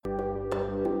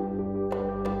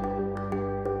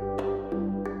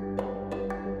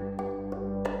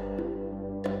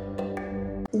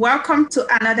welcome to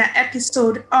another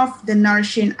episode of the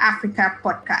Nourishing Africa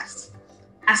podcast.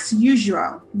 As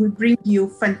usual, we bring you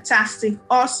fantastic,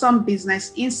 awesome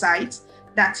business insights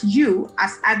that you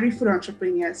as agri-food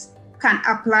entrepreneurs can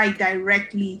apply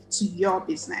directly to your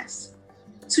business.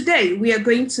 Today, we are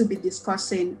going to be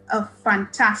discussing a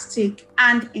fantastic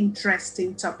and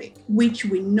interesting topic, which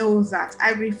we know that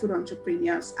agri-food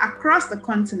entrepreneurs across the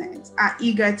continent are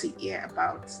eager to hear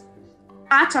about.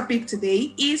 Our topic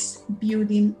today is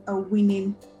building a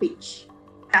winning pitch.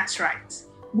 That's right.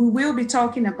 We will be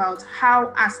talking about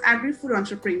how, as agri-food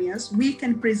entrepreneurs, we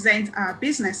can present our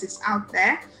businesses out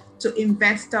there to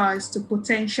investors, to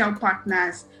potential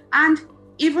partners, and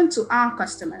even to our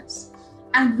customers.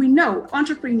 And we know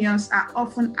entrepreneurs are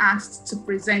often asked to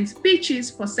present pitches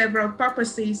for several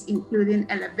purposes, including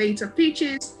elevator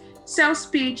pitches, sales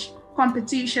pitch,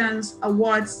 competitions,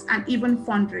 awards, and even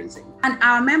fundraising. And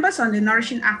our members on the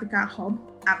Nourishing Africa Hub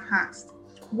have asked,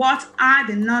 what are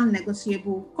the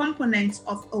non-negotiable components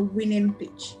of a winning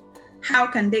pitch? How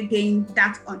can they gain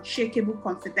that unshakable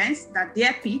confidence that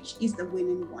their pitch is the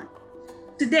winning one?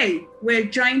 Today, we're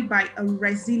joined by a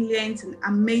resilient and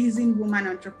amazing woman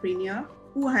entrepreneur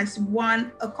who has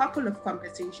won a couple of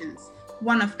competitions,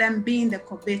 one of them being the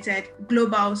coveted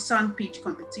Global Sun Pitch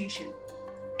competition.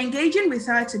 Engaging with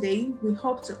her today, we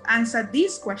hope to answer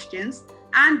these questions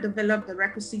and develop the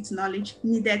requisite knowledge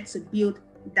needed to build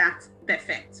that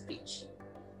perfect pitch.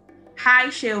 Hi,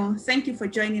 Sheon. Thank you for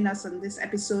joining us on this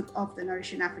episode of the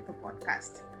Nourishing Africa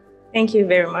podcast. Thank you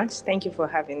very much. Thank you for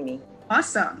having me.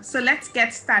 Awesome. So let's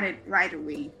get started right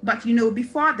away. But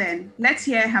before then, let's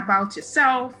hear about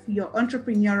yourself, your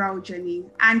entrepreneurial journey,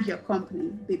 and your company,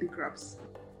 Baby Grubs.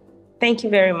 Thank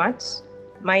you very much.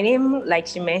 My name, like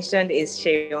she mentioned, is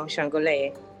Sheon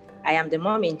Shangoleye. I am the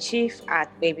mom-in-chief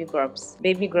at Baby Grubs.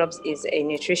 Baby Grubs is a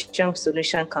nutrition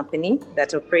solution company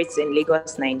that operates in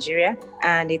Lagos, Nigeria,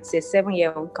 and it's a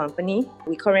 7-year-old company.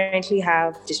 We currently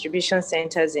have distribution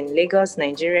centers in Lagos,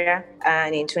 Nigeria,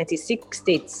 and in 26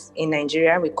 states in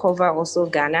Nigeria. We cover also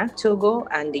Ghana, Togo,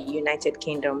 and the United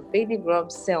Kingdom. Baby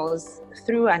Grubs sells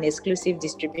through an exclusive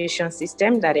distribution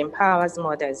system that empowers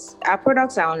mothers. Our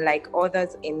products are unlike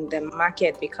others in the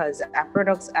market because our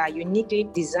products are uniquely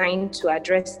designed to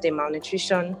address the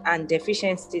malnutrition and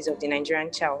deficiencies of the Nigerian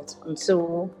child. And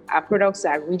so our products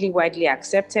are really widely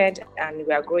accepted and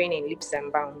we are growing in leaps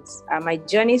and bounds. My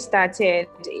journey started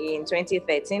in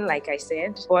 2013, like I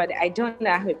said, but I don't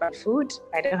have a food.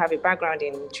 I don't have a background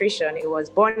in nutrition. It was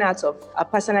born out of a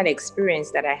personal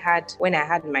experience that I had when I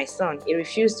had my son. He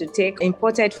refused to take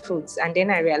imported foods, and then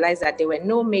I realized that there were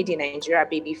no made in Nigeria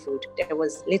baby food. There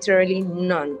was literally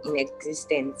none in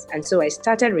existence. And so I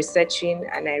started researching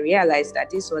and I realized that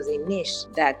this was a niche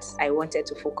that I wanted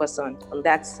to focus on. And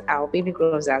that's how Baby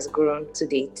Grubs has grown to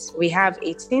date. We have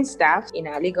 18 staff in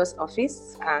our Lagos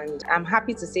office, and I'm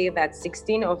happy to say that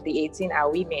 16 of the 18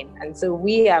 are women. And so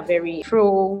we are very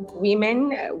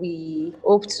pro-women. We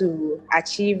hope to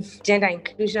achieve gender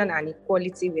inclusion and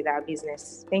equality with our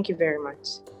business. Thank you very much.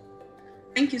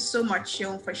 Thank you so much,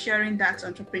 Sheon, for sharing that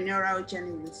entrepreneurial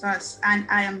journey with us. And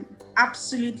I am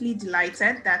absolutely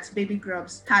delighted that Baby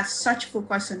Grubs has such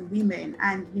focus on women.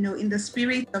 And, in the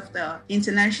spirit of the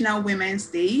International Women's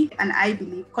Day, and I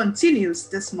believe continues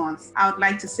this month, I would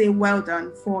like to say well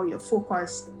done for your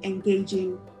focus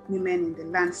engaging women in the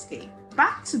landscape.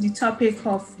 Back to the topic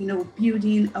of,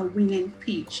 building a winning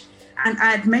pitch. And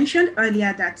I had mentioned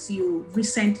earlier that you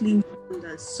recently won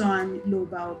the Sun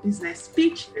Global Business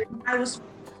Pitch. I was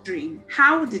wondering,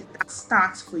 how did that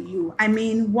start for you? I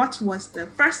mean, what was the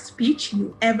first pitch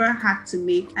you ever had to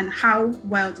make and how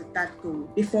well did that go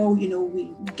before, we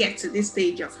get to this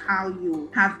stage of how you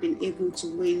have been able to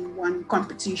win one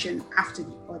competition after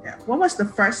the other? What was the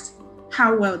first?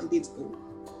 How well did it go?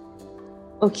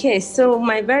 Okay, so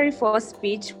my very first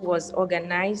speech was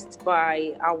organized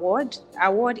by Award.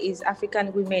 Award is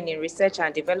African Women in Research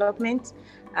and Development.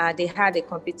 They had a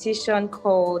competition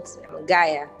called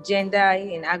Gaia, Gender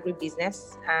in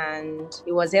Agribusiness, and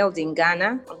it was held in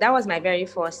Ghana. That was my very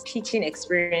first pitching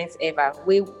experience ever.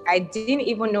 I didn't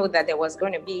even know that there was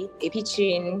going to be a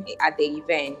pitching at the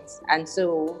event. And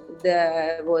so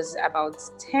there was about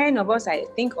 10 of us, I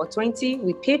think, or 20.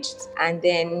 We pitched, and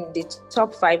then the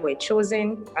top 5 were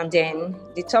chosen, and then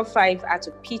the top 5 had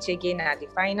to pitch again at the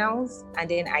finals, and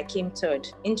then I came third.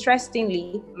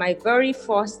 Interestingly, my very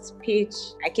first pitch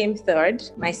I came third.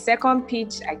 My second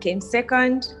pitch, I came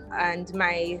second. And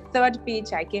my third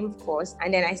pitch, I came first.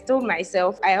 And then I told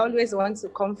myself, I always want to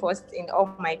come first in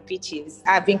all my pitches.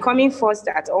 I've been coming first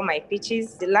at all my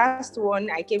pitches. The last one,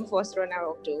 I came first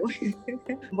runner-up though.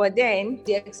 But then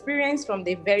the experience from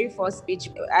the very first pitch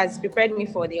has prepared me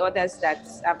for the others that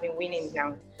I've been winning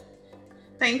now.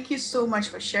 Thank you so much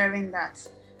for sharing that.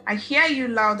 I hear you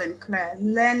loud and clear.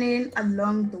 Learning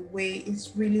along the way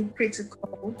is really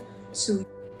critical to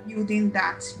building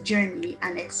that journey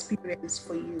and experience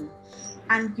for you.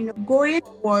 And going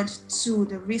forward to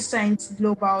the recent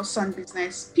Global Sun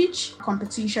Business Pitch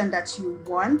competition that you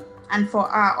won. And for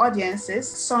our audiences,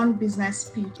 Sun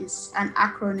Business Pitch is an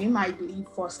acronym, I believe,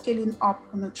 for Scaling Up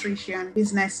Nutrition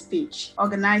Business Pitch,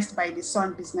 organized by the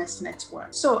Sun Business Network.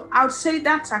 So I would say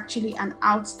that's actually an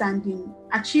outstanding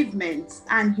achievement,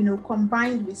 and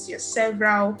combined with your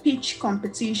several pitch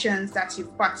competitions that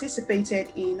you've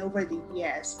participated in over the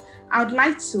years, I would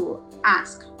like to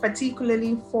ask,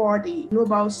 particularly for the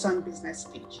Global Sun Business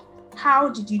Pitch, how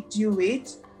did you do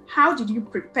it? How did you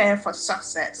prepare for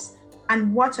success?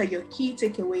 And what are your key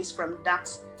takeaways from that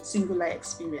singular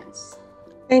experience?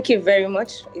 Thank you very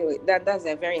much. That's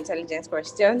a very intelligent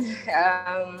question.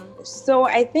 So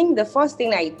I think the first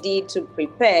thing I did to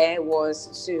prepare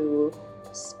was to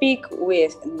speak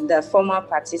with the former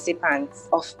participants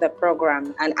of the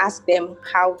program and ask them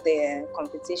how their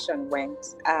competition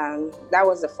went. That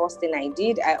was the first thing I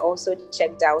did. I also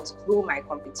checked out who my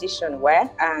competition were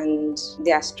and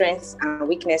their strengths and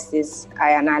weaknesses.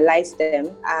 I analyzed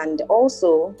them. And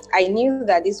also, I knew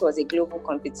that this was a global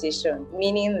competition,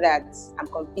 meaning that I'm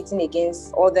competing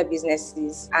against other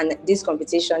businesses, and this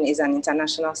competition is an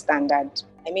international standard.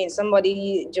 I mean,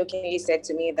 somebody jokingly said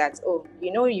to me that,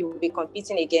 you will be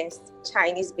competing against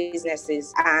Chinese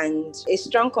businesses, and a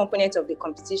strong component of the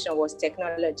competition was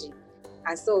technology.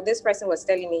 And so this person was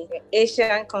telling me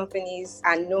Asian companies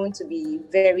are known to be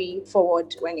very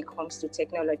forward when it comes to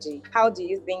technology. How do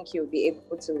you think you'll be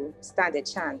able to stand a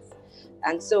chance?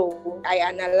 And so I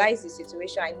analyzed the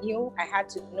situation. I knew I had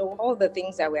to know all the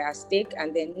things that were at stake,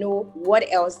 and then know what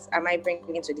else am I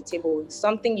bringing to the table.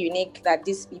 Something unique that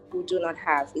these people do not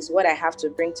have is what I have to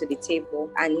bring to the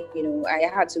table. And,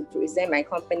 I had to present my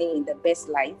company in the best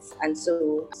lights. And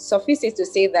so suffice it to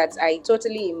say that I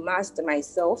totally immersed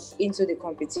myself into the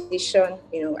competition.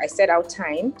 I set out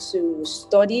time to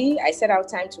study. I set out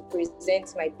time to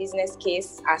present my business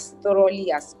case as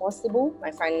thoroughly as possible. My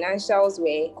financials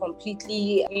were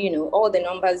completely, all the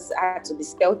numbers had to be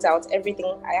spelled out,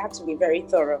 everything. I had to be very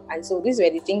thorough. And so these were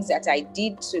the things that I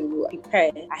did to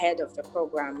prepare ahead of the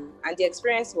program. And the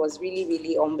experience was really,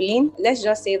 really humbling. Let's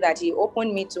just say that it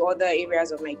opened me to other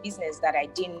areas of my business that I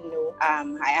didn't know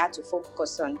I had to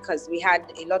focus on, because we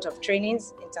had a lot of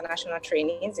trainings, international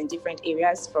trainings in different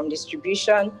areas, from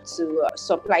distribution to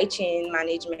supply chain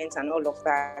management and all of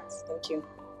that. Thank you.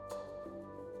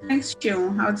 Thanks,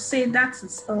 Seun. I would say that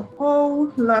is a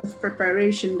whole lot of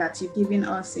preparation that you've given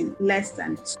us in less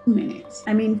than 2 minutes.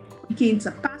 I mean, looking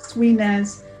to past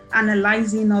winners,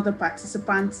 analyzing other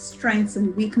participants' strengths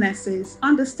and weaknesses,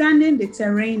 understanding the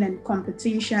terrain and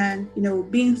competition,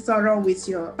 being thorough with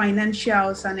your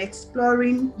financials and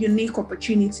exploring unique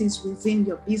opportunities within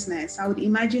your business. I would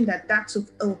imagine that took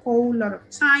a whole lot of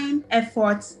time,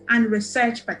 effort, and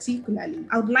research particularly.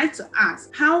 I would like to ask,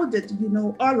 how did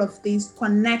all of this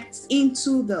connect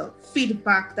into the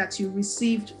feedback that you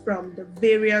received from the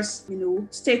various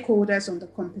stakeholders on the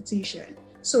competition?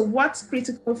 So what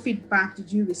critical feedback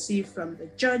did you receive from the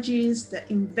judges, the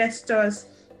investors,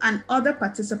 and other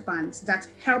participants that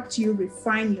helped you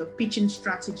refine your pitching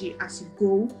strategy as you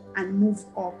go and move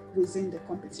up within the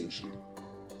competition?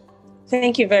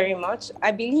 Thank you very much.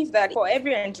 I believe that for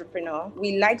every entrepreneur,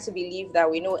 we like to believe that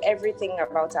we know everything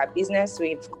about our business.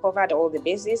 We've covered all the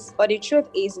bases. But the truth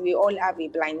is, we all have a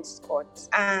blind spot.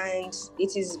 And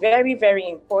it is very, very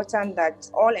important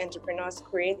that all entrepreneurs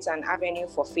create an avenue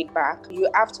for feedback. You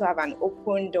have to have an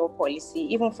open door policy,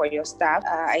 even for your staff.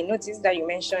 I noticed that you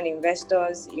mentioned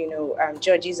investors,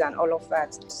 judges and all of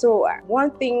that. So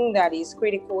one thing that is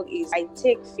critical is I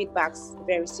take feedbacks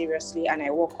very seriously and I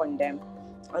work on them.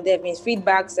 There have been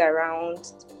feedbacks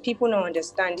around people not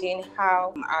understanding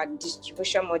how our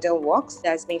distribution model works.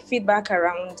 There's been feedback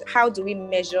around how do we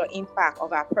measure impact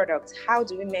of our products? How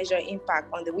do we measure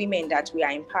impact on the women that we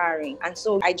are empowering? And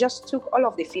so I just took all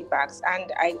of the feedbacks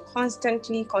and I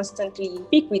constantly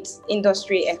speak with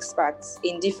industry experts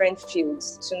in different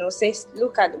fields to say,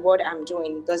 look at what I'm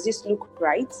doing. Does this look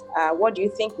right? What do you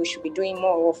think we should be doing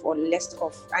more of or less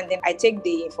of? And then I take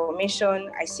the information,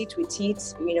 I sit with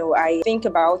it, I think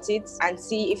about it and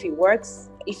see if it works.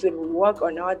 if it will work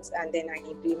or not, and then I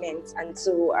implement. And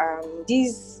so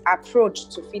this approach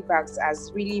to feedbacks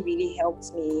has really, really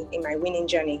helped me in my winning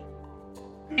journey.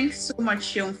 Thanks so much,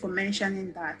 Seun, for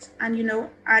mentioning that. And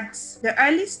at the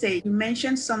early stage, you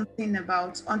mentioned something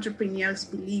about entrepreneurs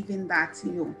believing that,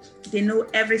 they know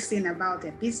everything about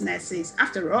their businesses.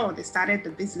 After all, they started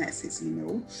the businesses,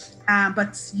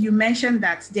 but you mentioned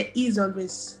that there is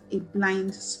always a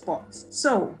blind spot.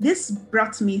 So this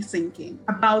brought me thinking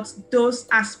about those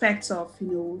aspects of,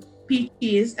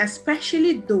 pitches,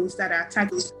 especially those that are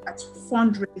targeted at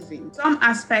fundraising. Some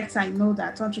aspects I know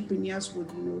that entrepreneurs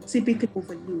would, typically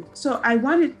overlook. So I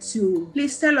wanted to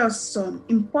please tell us some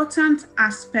important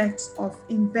aspects of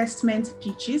investment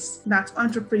pitches that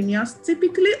entrepreneurs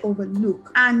typically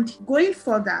overlook. And going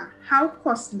further, how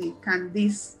costly can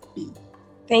this be?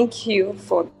 Thank you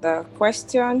for the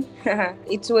question.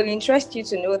 It will interest you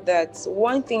to know that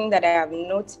one thing that I have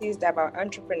noticed about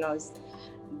entrepreneurs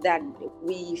that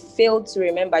we fail to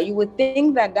remember. You would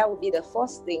think that would be the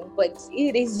first thing, but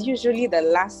it is usually the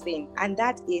last thing, and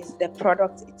that is the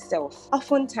product itself.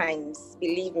 Oftentimes,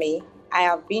 believe me, I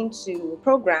have been to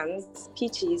programs,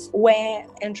 pitches, where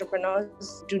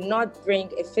entrepreneurs do not bring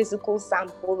a physical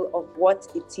sample of what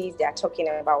it is they are talking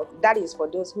about. That is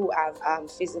for those who have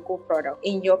physical product.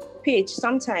 In your pitch,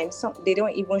 sometimes they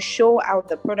don't even show how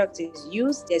the product is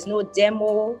used. There's no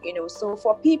demo, So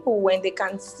for people, when they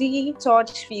can see,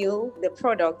 touch, feel the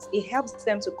product, it helps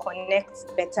them to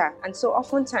connect better. And so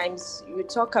oftentimes you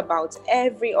talk about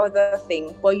every other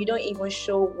thing, but you don't even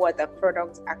show what the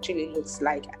product actually looks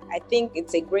like. I think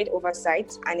it's a great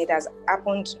oversight, and it has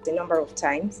happened a number of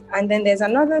times. And then there's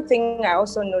another thing I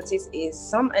also noticed is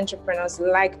some entrepreneurs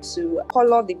like to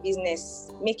color the business,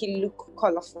 make it look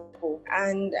colorful.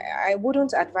 And I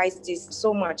wouldn't advise this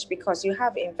so much because you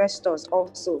have investors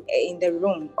also in the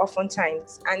room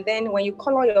oftentimes. And then when you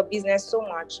color your business so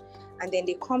much, and then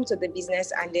they come to the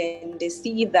business and then they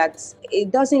see that it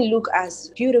doesn't look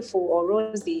as beautiful or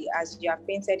rosy as you have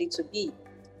painted it to be.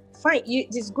 Fine,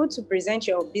 it is good to present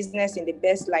your business in the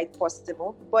best light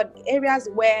possible, but areas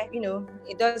where,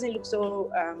 it doesn't look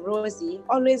so rosy,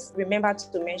 always remember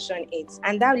to mention it.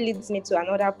 And that leads me to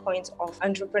another point of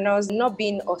entrepreneurs not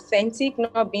being authentic,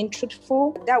 not being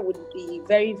truthful. That would be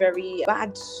very, very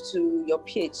bad to your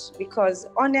pitch, because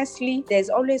honestly,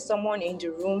 there's always someone in the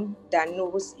room that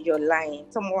knows you're lying.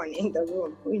 Someone in the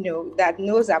room, that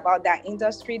knows about that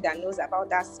industry, that knows about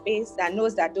that space, that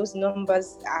knows that those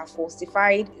numbers are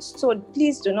falsified. So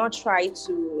please do not try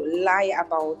to lie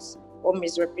about or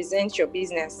misrepresent your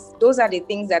business. Those are the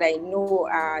things that I know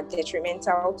are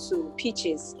detrimental to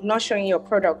pitches. Not showing your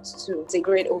product to it's a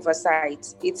great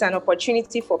oversight. It's an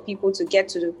opportunity for people to get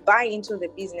to buy into the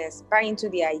business, buy into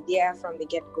the idea from the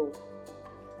get-go.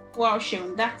 Wow,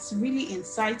 Seun, that's really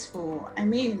insightful.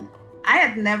 I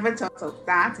had never thought of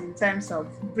that in terms of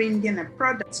bringing a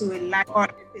product to a live, or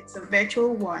if it's a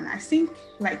virtual one. I think,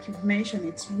 like you've mentioned,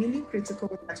 it's really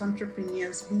critical that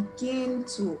entrepreneurs begin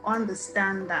to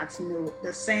understand that,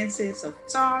 the senses of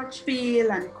touch,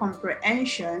 feel, and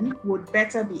comprehension would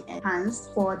better be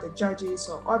enhanced for the judges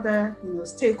or other,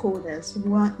 stakeholders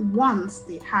once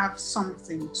they have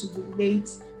something to relate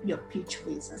your pitch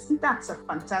with. I think that's a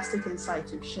fantastic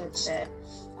insight you've shared there.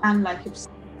 And like you've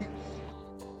said,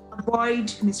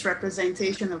 avoid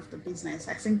misrepresentation of the business.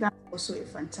 I think that's also a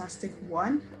fantastic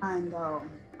one. And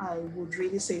I would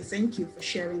really say thank you for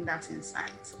sharing that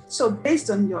insight. So based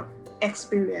on your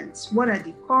experience, what are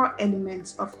the core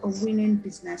elements of a winning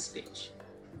business pitch?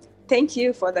 Thank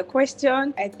you for the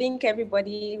question. I think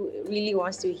everybody really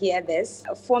wants to hear this.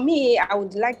 For me, I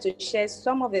would like to share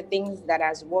some of the things that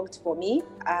has worked for me,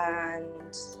 and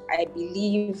I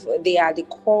believe they are the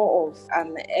core of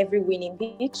every winning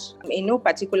pitch in no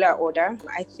particular order.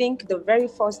 I think the very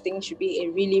first thing should be a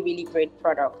really, really great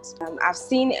product. I've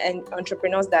seen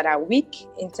entrepreneurs that are weak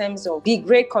in terms of being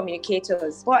great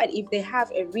communicators, but if they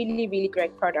have a really, really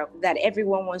great product that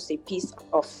everyone wants a piece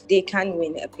of, they can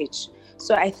win a pitch.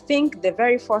 So I think the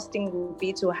very first thing would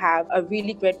be to have a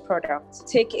really great product.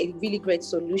 Take a really great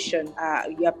solution.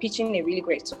 You are pitching a really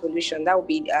great solution. That would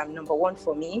be number one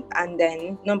for me. And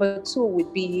then number two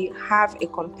would be have a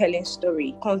compelling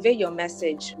story. Convey your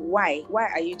message. Why? Why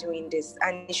are you doing this?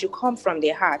 And it should come from the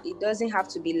heart. It doesn't have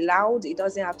to be loud. It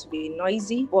doesn't have to be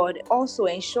noisy. But also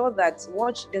ensure that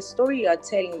what the story you're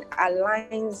telling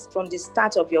aligns from the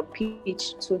start of your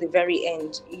pitch to the very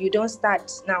end. You don't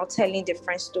start now telling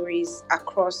different stories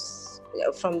across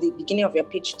from the beginning of your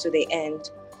pitch to the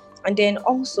end. And then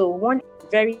also one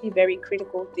very, very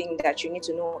critical thing that you need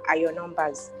to know are your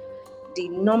numbers. The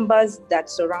numbers that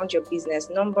surround your business,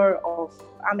 number of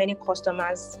how many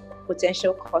customers,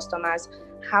 potential customers,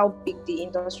 how big the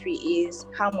industry is,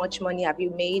 how much money have you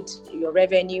made, your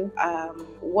revenue,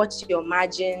 what's your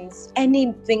margins,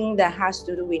 anything that has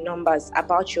to do with numbers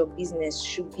about your business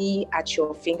should be at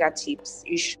your fingertips.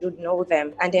 You should know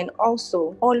them. And then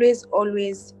also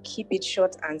always keep it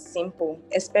short and simple,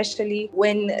 especially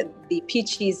when the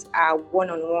pitches are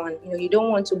one-on-one. You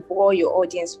don't want to bore your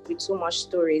audience with too much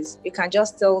stories. You can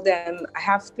just tell them, I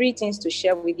have 3 things to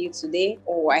share with you today,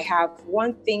 or I have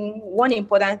one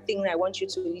important thing I want you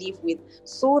to leave with,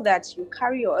 so that you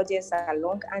carry your audience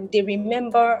along and they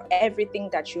remember everything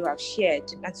that you have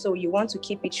shared. And so you want to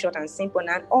keep it short and simple,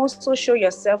 and also show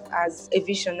yourself as a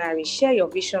visionary. Share your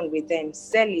vision with them,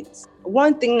 sell it.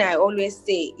 One thing I always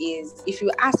say is, if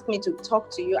you ask me to talk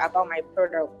to you about my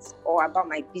product or about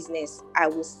my business, I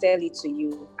will sell it to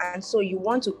you. And so you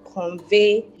want to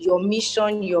convey your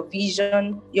mission, your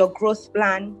vision, your growth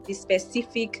plan, the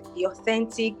specific, the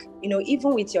authentic,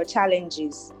 even with your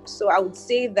challenges. So I would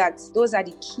say that those are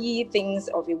the key things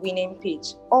of a winning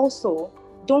pitch. Also,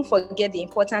 don't forget the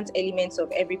important elements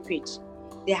of every pitch.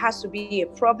 There has to be a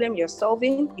problem you're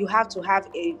solving. You have to have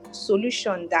a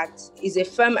solution that is a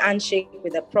firm handshake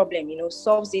with the problem,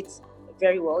 solves it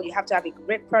very well. You have to have a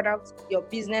great product. Your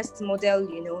business model,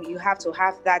 you have to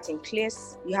have that in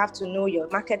place. You have to know your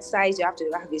market size. You have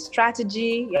to have a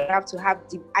strategy. You have to have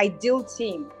the ideal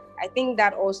team. I think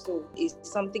that also is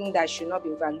something that should not be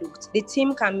overlooked. The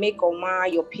team can make or mar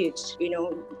your pitch.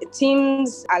 The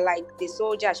teams are like the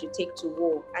soldiers you take to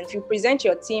war. And if you present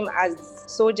your team as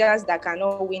soldiers that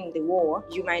cannot win the war,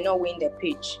 you might not win the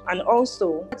pitch. And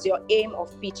also, what's your aim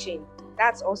of pitching?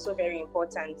 That's also very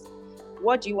important.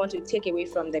 What do you want to take away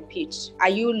from the pitch? Are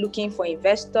you looking for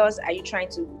investors? Are you trying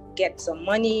to get some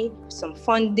money, some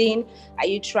funding? Are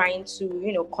you trying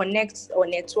to, connect or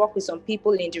network with some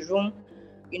people in the room?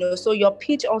 So your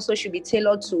pitch also should be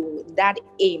tailored to that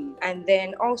aim. And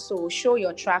then also show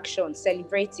your traction,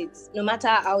 celebrate it. No matter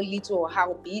how little or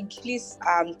how big, please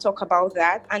talk about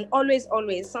that. And always,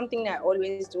 something I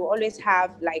always do, always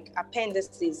have like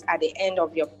appendices at the end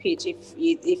of your pitch.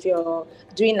 If you're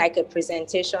doing like a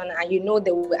presentation and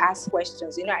they will ask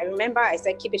questions. I remember I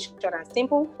said keep it short and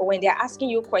simple, but when they're asking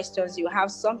you questions, you have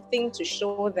something to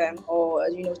show them or,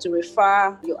 to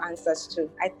refer your answers to.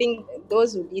 I think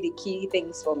those would be the key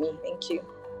things for me. Thank you.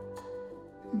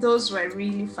 Those were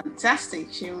really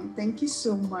fantastic, Sharon. Thank you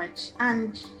so much.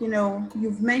 And,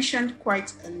 you've mentioned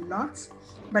quite a lot,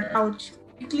 but I would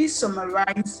quickly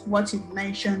summarize what you've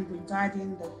mentioned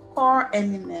regarding the core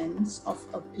elements of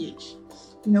a pitch.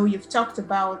 You've talked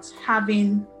about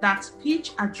having that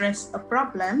pitch address a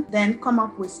problem, then come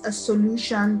up with a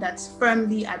solution that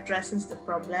firmly addresses the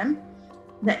problem.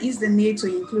 There is the need to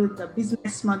include the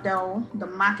business model, the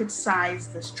market size,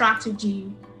 the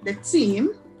strategy, the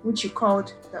team, which you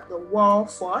called the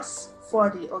workforce for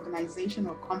the organization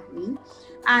or company,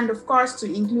 and of course to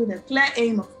include a clear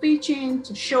aim of pitching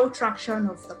to show traction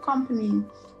of the company,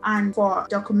 and for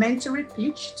documentary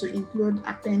pitch to include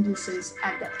appendices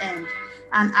at the end.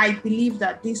 And I believe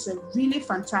that these are really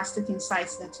fantastic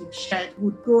insights that you've shared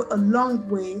would go a long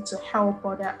way to help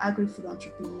other agri-food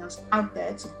entrepreneurs out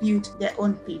there to build their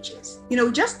own pitches.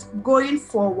 Just going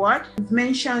forward, you've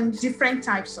mentioned different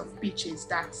types of pitches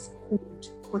that could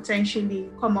potentially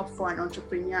come up for an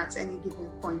entrepreneur at any given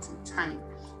point in time.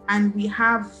 And we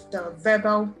have the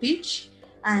verbal pitch,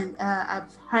 and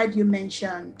I've heard you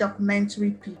mention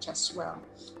documentary pitch as well.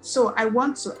 So I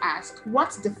want to ask,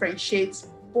 what differentiates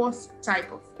both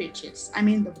type of pitches,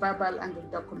 the verbal and the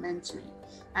documentary,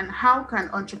 and how can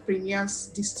entrepreneurs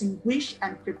distinguish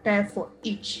and prepare for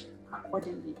each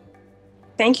accordingly?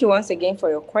 Thank you once again for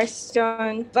your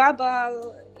question.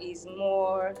 Verbal is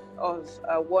more of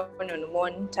a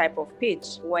one-on-one type of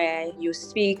pitch where you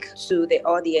speak to the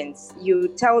audience. You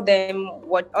tell them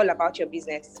all about your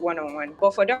business one-on-one.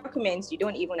 But for documents, you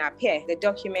don't even appear. The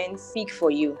documents speak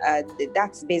for you.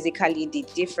 That's basically the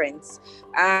difference.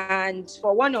 And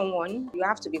for one-on-one, you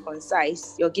have to be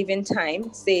concise. You're given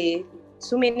time, say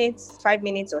 2 minutes, 5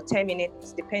 minutes, or 10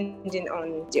 minutes, depending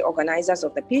on the organizers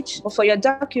of the pitch. But for your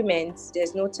documents,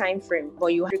 there's no time frame,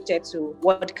 but you are restricted to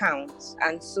word count.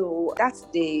 And so that's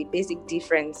the basic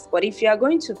difference. But if you are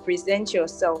going to present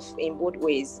yourself in both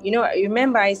ways,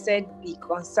 remember I said be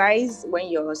concise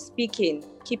when you're speaking.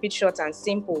 Keep it short and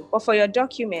simple. But for your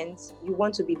documents, you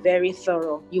want to be very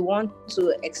thorough. You want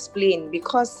to explain,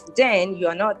 because then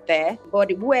you're not there,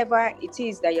 but whoever it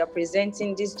is that you're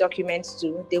presenting these documents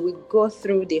to, they will go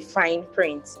through the fine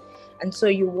print. And so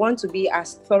you want to be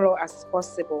as thorough as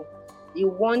possible. You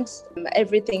want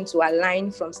everything to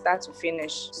align from start to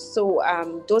finish. So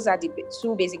those are the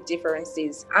two basic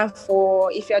differences. And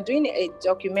for if you're doing a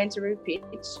documentary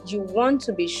pitch, you want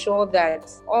to be sure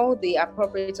that all the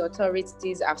appropriate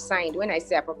authorities have signed. When I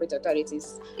say appropriate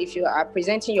authorities, if you are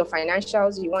presenting your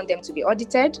financials, you want them to be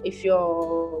audited. If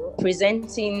you're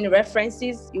presenting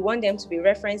references, you want them to be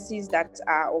references that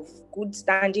are of good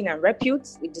standing and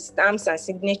repute, with the stamps and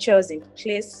signatures in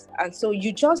place. And so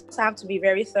you just have to be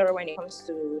very thorough when it comes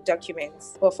to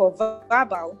documents. But for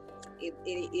verbal,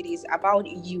 it is about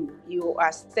you. You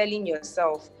are selling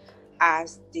yourself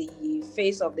as the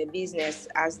face of the business,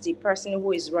 as the person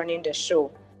who is running the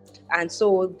show. And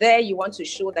so there you want to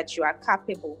show that you are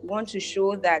capable. You want to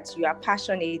show that you are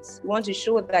passionate. You want to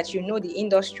show that you know the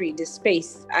industry, the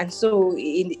space. And so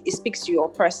it speaks to your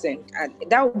person. And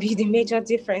that would be the major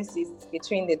differences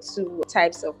between the two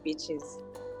types of pitches.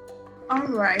 All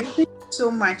right. Thank you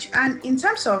so much. And in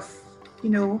terms of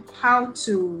how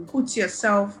to put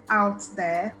yourself out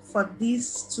there for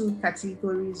these two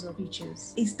categories of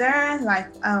pitches, is there like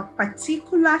a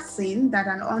particular thing that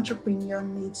an entrepreneur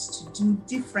needs to do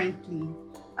differently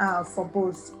for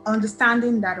both?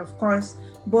 Understanding that, of course,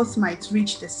 both might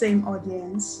reach the same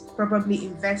audience, probably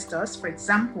investors, for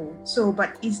example. So,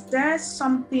 but is there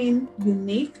something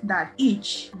unique that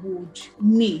each would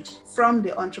need from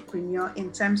the entrepreneur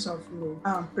in terms of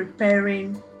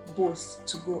preparing both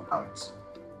to go out?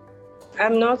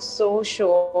 I'm not so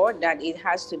sure that it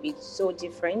has to be so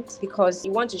different, because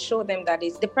you want to show them that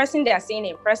it's the person they are seeing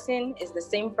in person is the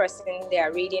same person they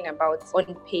are reading about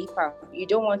on paper. You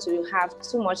don't want to have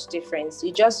too much difference.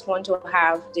 You just want to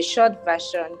have the short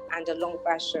version and the long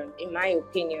version, in my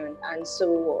opinion. And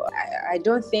so I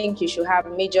don't think you should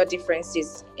have major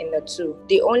differences in the two.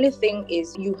 The only thing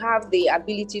is you have the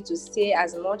ability to say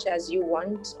as much as you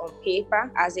want on paper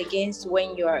as against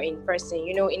when you are in person.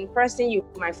 In person, you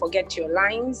might forget your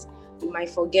lines, you might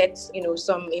forget,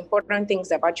 some important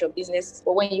things about your business.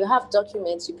 But when you have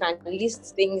documents, you can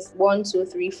list things 1, 2,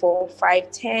 3, 4,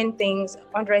 5, 10 things,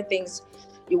 100 things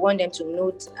you want them to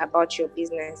note about your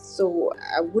business. So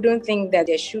I wouldn't think that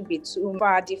there should be too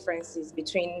far differences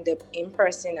between the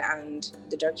in-person and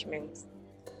the documents.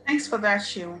 Thanks for that,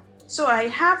 Shil. So I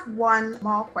have one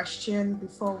more question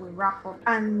before we wrap up,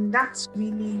 and that's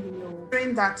really,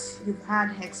 during that you've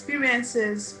had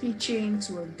experiences pitching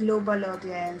to a global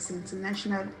audience,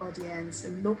 international audience,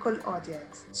 a local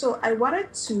audience. So I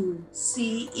wanted to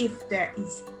see if there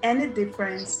is any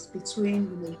difference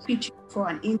between, pitching for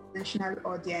an international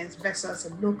audience versus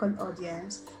a local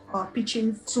audience, or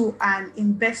pitching to an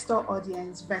investor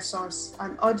audience versus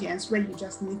an audience where you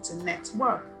just need to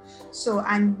network. So,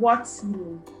 and what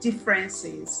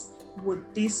differences would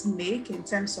this make in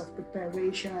terms of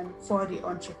preparation for the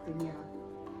entrepreneur?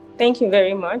 Thank you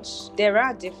very much. There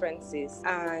are differences,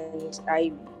 and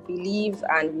I believe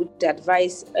and would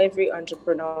advise every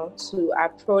entrepreneur to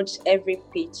approach every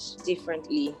pitch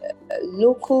differently.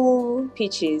 Local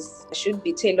pitches should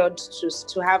be tailored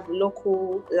to have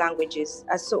local languages.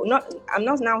 I'm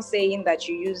not now saying that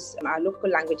you use our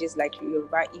local languages like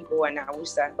Yoruba, Igbo, and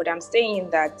Hausa, but I'm saying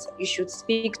that you should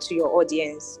speak to your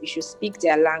audience. You should speak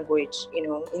their language.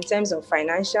 In terms of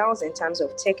financials, in terms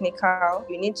of technical,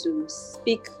 you need to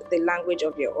speak the language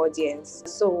of your audience.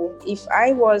 So if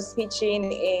I was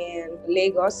pitching in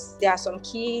Lagos, there are some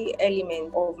key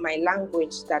elements of my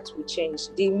language that will change.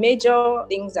 The major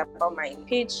things about my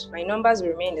pitch, my numbers will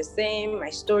remain the same, my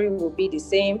story will be the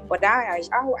same, but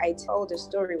how I tell the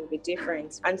story will be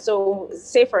different. And so,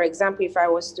 say for example, if I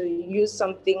was to use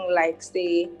something like,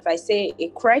 if I say a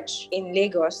crèche in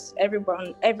Lagos,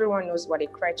 everyone knows what a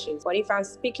crèche is. But if I'm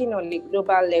speaking on a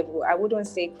global level, I wouldn't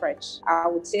say crèche. I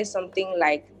would say something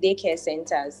like daycare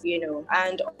centers,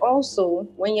 And also,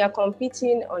 when you're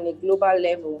competing on a global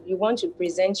level, you want to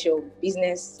present your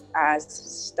business as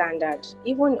standard.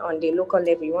 Even on the local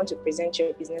level, you want to present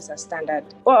your business as standard.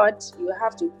 But you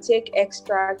have to take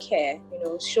extra care,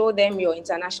 show them your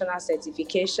international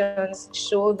certifications,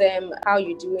 show them how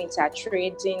you do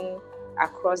intertrading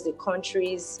across the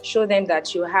countries, show them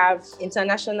that you have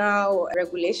international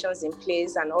regulations in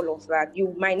place and all of that.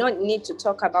 You might not need to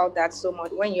talk about that so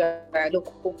much when you're a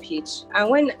local pitch. And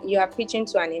when you are pitching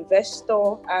to an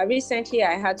investor, recently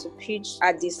I had to pitch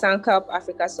at the SanCap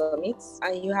Africa Summit,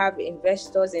 and you have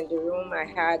investors in the room. I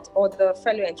had other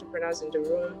fellow entrepreneurs in the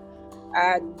room.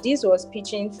 This was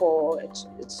pitching for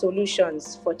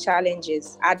solutions for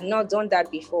challenges. I had not done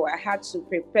that before. I had to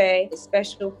prepare a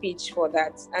special pitch for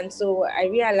that. And so I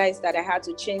realized that I had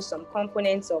to change some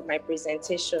components of my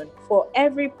presentation. For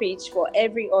every pitch, for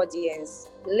every audience,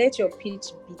 let your pitch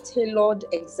be tailored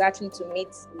exactly to meet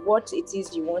what it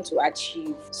is you want to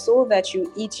achieve, so that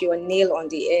you hit your nail on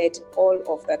the head all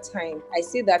of the time. I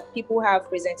see that people have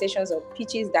presentations of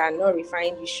pitches that are not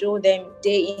refined. You show them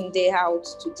day in, day out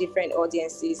to different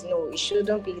audiences. No, it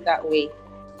shouldn't be that way.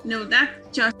 No,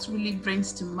 that just really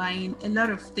brings to mind a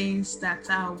lot of things that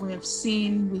we have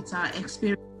seen with our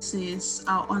experiences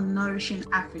on Nourishing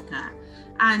Africa.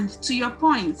 And to your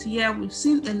point, we've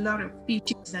seen a lot of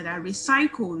pitches that are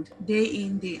recycled day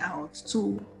in, day out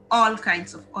to all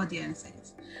kinds of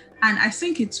audiences. And I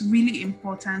think it's really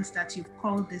important that you've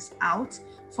called this out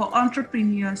for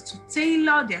entrepreneurs to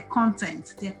tailor their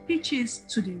content, their pitches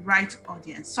to the right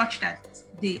audience, such that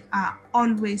they are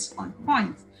always on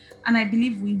point. And I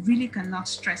believe we really cannot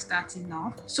stress that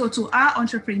enough. So to our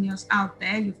entrepreneurs out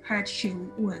there, you've heard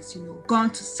Shehu, who has, gone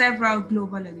to several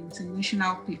global and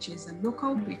international pitches and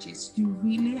local pitches. You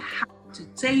really have to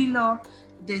tailor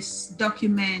this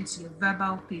document, your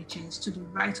verbal pitches to the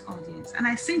right audience. And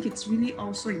I think it's really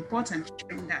also important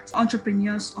that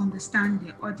entrepreneurs understand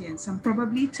their audience and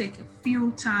probably take a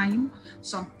few time,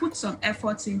 put some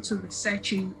efforts into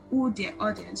researching who their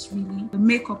audience really, the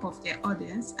makeup of their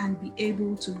audience, and be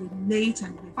able to relate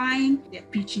and refine their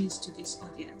pitches to this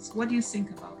audience. What do you think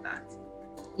about that?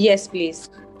 Yes, please.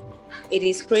 It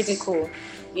is critical.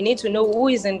 You need to know who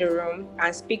is in the room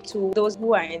and speak to those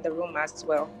who are in the room as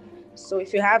well. So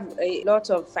if you have a lot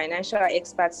of financial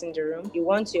experts in the room, you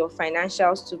want your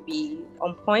financials to be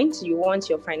on point. You want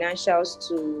your financials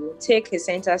to take a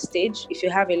center stage. If you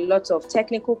have a lot of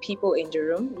technical people in the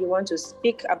room, you want to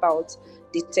speak about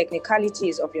the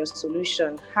technicalities of your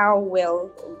solution, how well,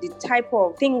 the type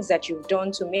of things that you've done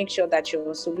to make sure that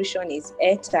your solution is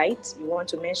airtight. You want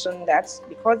to mention that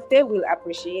because they will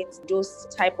appreciate those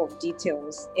type of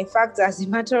details. In fact, as a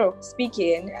matter of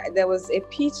speaking, there was a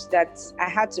pitch that I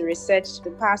had to research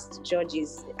the past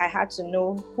judges. I had to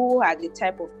know who are the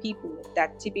type of people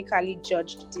that typically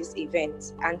judged this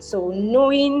event. And so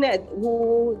knowing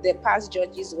who the past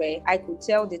judges were, I could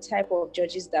tell the type of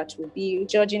judges that would be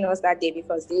judging us that day,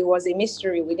 because it was a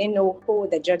mystery. We didn't know who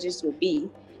the judges would be.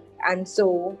 And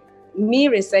so me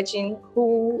researching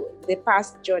who the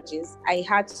past judges, I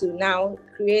had to now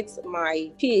create my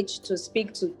pitch to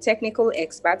speak to technical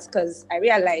experts, because I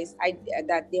realized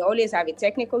that they always have a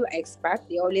technical expert,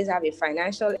 they always have a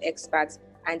financial expert,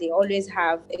 and they always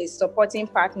have a supporting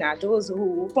partner. Those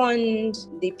who fund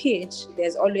the pitch,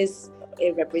 there's always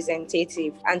a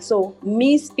representative. And so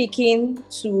me speaking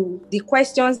to the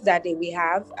questions that we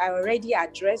have, I already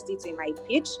addressed it in my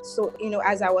pitch. So,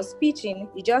 as I was speaking,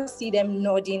 you just see them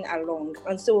nodding along.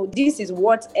 And so this is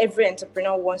what every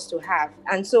entrepreneur wants to have.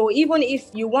 And so even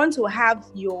if you want to have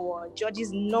your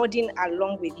judges nodding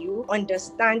along with you,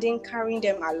 understanding, carrying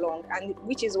them along, and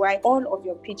which is why all of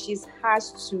your pitches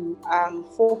has to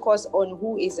focus on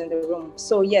who is in the room.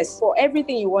 So yes, for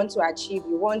everything you want to achieve,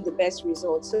 you want the best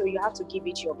results. So you have to give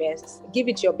it your best. Give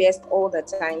it your best all the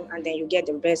time, and then you get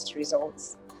the best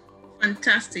results.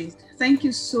 Fantastic. Thank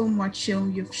you so much,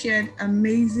 Shehu. You've shared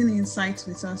amazing insights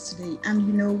with us today.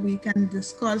 And, we can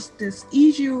discuss this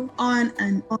issue on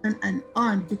and on and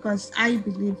on, because I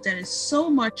believe there is so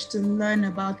much to learn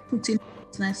about putting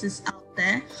businesses out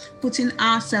there, putting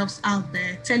ourselves out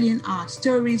there, telling our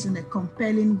stories in a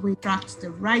compelling way, attract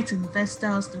the right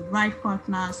investors, the right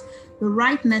partners, the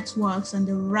right networks, and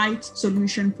the right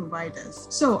solution providers.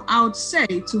 So I would say,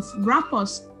 to wrap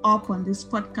us up on this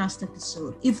podcast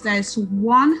episode, if there's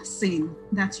one thing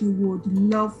that you would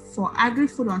love for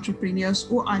agri-food entrepreneurs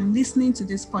who are listening to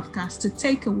this podcast to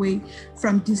take away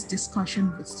from this discussion,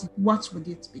 what would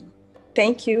it be?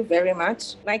 Thank you very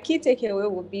much. My key takeaway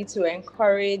would be to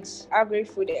encourage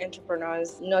agri-food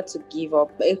entrepreneurs not to give up.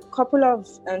 A couple of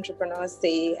entrepreneurs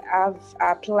say, I've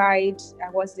applied, I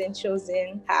wasn't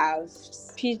chosen, have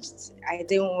pitched, I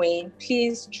didn't win.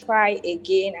 Please try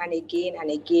again and again and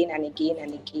again and again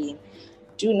and again.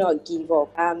 Do not give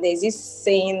up. There's this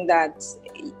saying that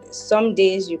some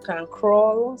days you can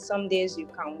crawl, some days you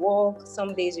can walk,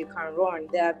 some days you can run.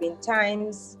 There have been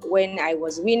times when I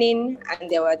was winning, and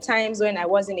there were times when I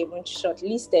wasn't even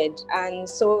shortlisted. And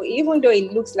so even though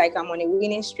it looks like I'm on a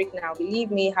winning streak now, believe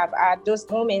me, I've had those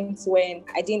moments when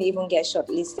I didn't even get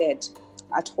shortlisted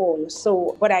at all.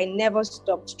 So, but I never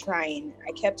stopped trying.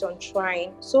 I kept on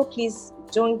trying. So please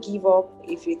don't give up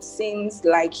if it seems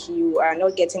like you are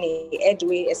not getting a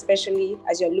headway, especially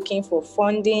as you're looking for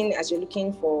funding, as you're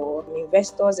looking for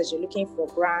investors, as you're looking for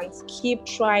grants. Keep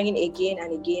trying again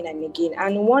and again and again.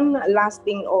 And one last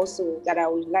thing also that I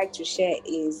would like to share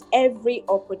is every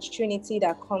opportunity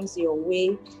that comes your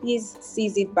way, please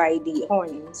seize it by the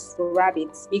horns, the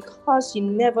rabbits, because you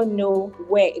never know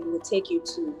where it will take you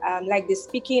to. Like the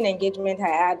speaking engagement I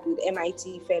had with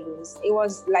MIT Fellows. It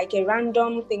was like a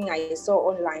random thing I saw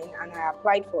online and I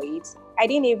applied for it. I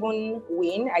didn't even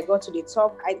win. I got to the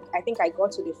top. I think I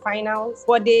got to the finals,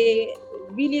 but they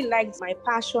really liked my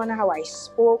passion, how I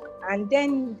spoke. And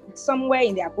then somewhere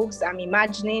in their books, I'm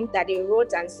imagining that they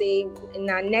wrote and say, in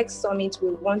our next summit, we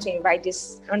want to invite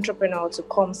this entrepreneur to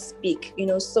come speak.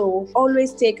 So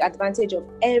always take advantage of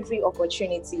every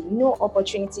opportunity. No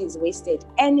opportunity is wasted.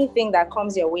 Anything that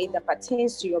comes your way that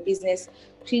pertains to your business,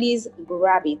 please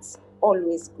grab it.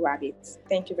 Always grab it.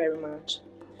 Thank you very much.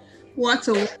 What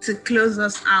a way to close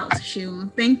us out,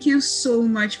 Seun. Thank you so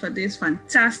much for this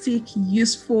fantastic,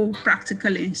 useful,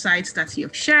 practical insights that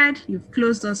you've shared. You've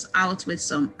closed us out with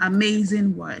some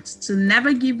amazing words. To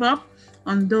never give up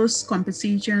on those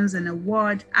competitions and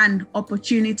awards and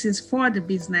opportunities for the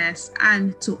business,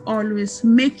 and to always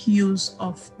make use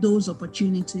of those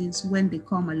opportunities when they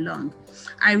come along.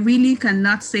 I really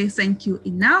cannot say thank you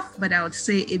enough, but I would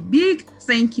say a big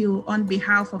thank you on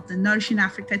behalf of the Nourishing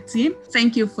Africa team.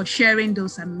 Thank you for sharing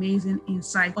those amazing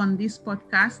insights on this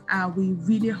podcast. We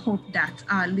really hope that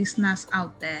our listeners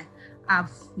out there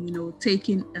have,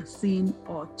 taken a thing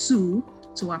or two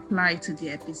to apply to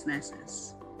their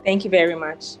businesses. Thank you very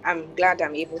much. I'm glad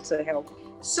I'm able to help.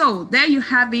 So there you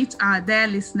have it, our dear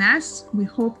listeners. We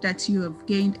hope that you have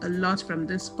gained a lot from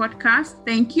this podcast.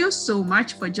 Thank you so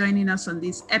much for joining us on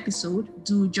this episode.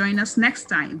 Do join us next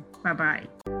time.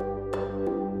 Bye-bye.